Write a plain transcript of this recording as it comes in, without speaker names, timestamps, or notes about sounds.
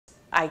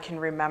I can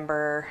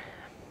remember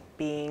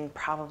being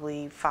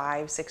probably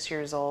 5, 6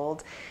 years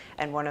old,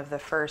 and one of the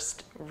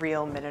first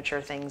real miniature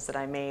things that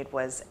I made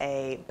was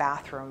a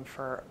bathroom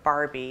for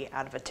Barbie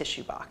out of a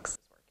tissue box.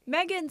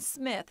 Megan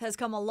Smith has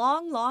come a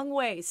long, long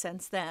way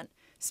since then.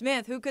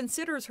 Smith, who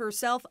considers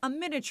herself a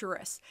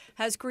miniaturist,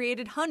 has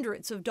created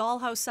hundreds of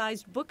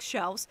dollhouse-sized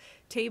bookshelves,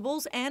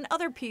 tables, and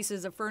other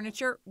pieces of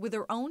furniture with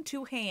her own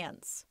two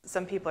hands.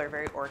 Some people are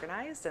very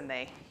organized and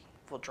they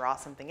will draw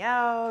something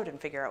out and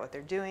figure out what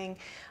they're doing.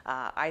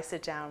 I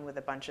sit down with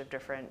a bunch of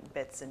different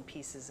bits and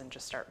pieces and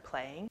just start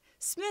playing.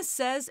 Smith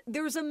says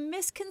there's a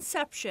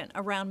misconception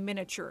around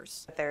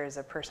miniatures. There's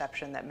a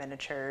perception that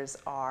miniatures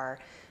are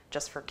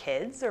just for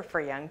kids or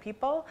for young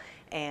people,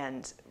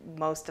 and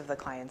most of the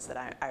clients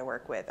that I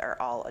work with are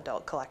all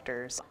adult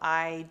collectors.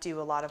 I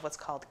do a lot of what's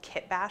called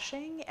kit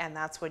bashing, and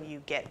that's when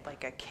you get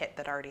like a kit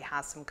that already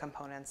has some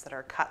components that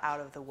are cut out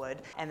of the wood,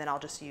 and then I'll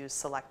just use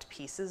select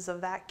pieces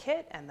of that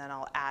kit and then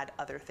I'll add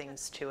other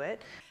things to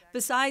it.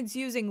 Besides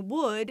using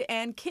wood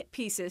and kit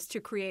pieces to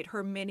create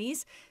her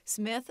minis,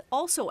 Smith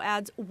also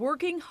adds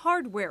working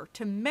hardware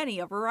to many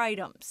of her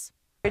items.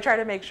 I try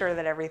to make sure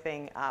that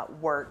everything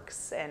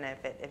works, and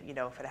if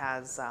it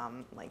has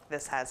like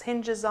this has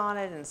hinges on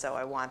it, and so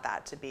I want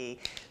that to be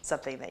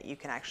something that you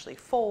can actually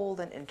fold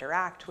and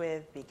interact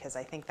with, because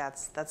I think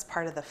that's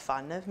part of the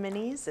fun of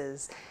minis,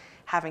 is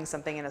having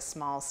something in a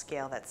small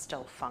scale that's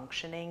still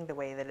functioning the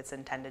way that it's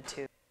intended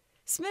to.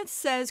 Smith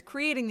says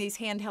creating these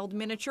handheld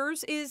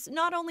miniatures is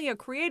not only a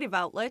creative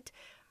outlet,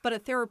 but a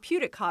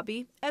therapeutic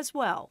hobby as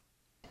well.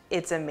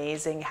 It's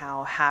amazing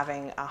how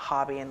having a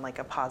hobby and like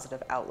a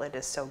positive outlet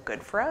is so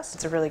good for us.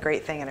 It's a really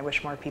great thing, and I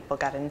wish more people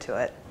got into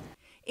it.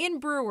 In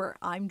Brewer,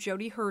 I'm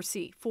Jody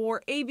Hersey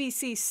for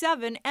ABC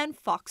 7 and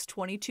Fox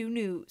 22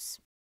 News.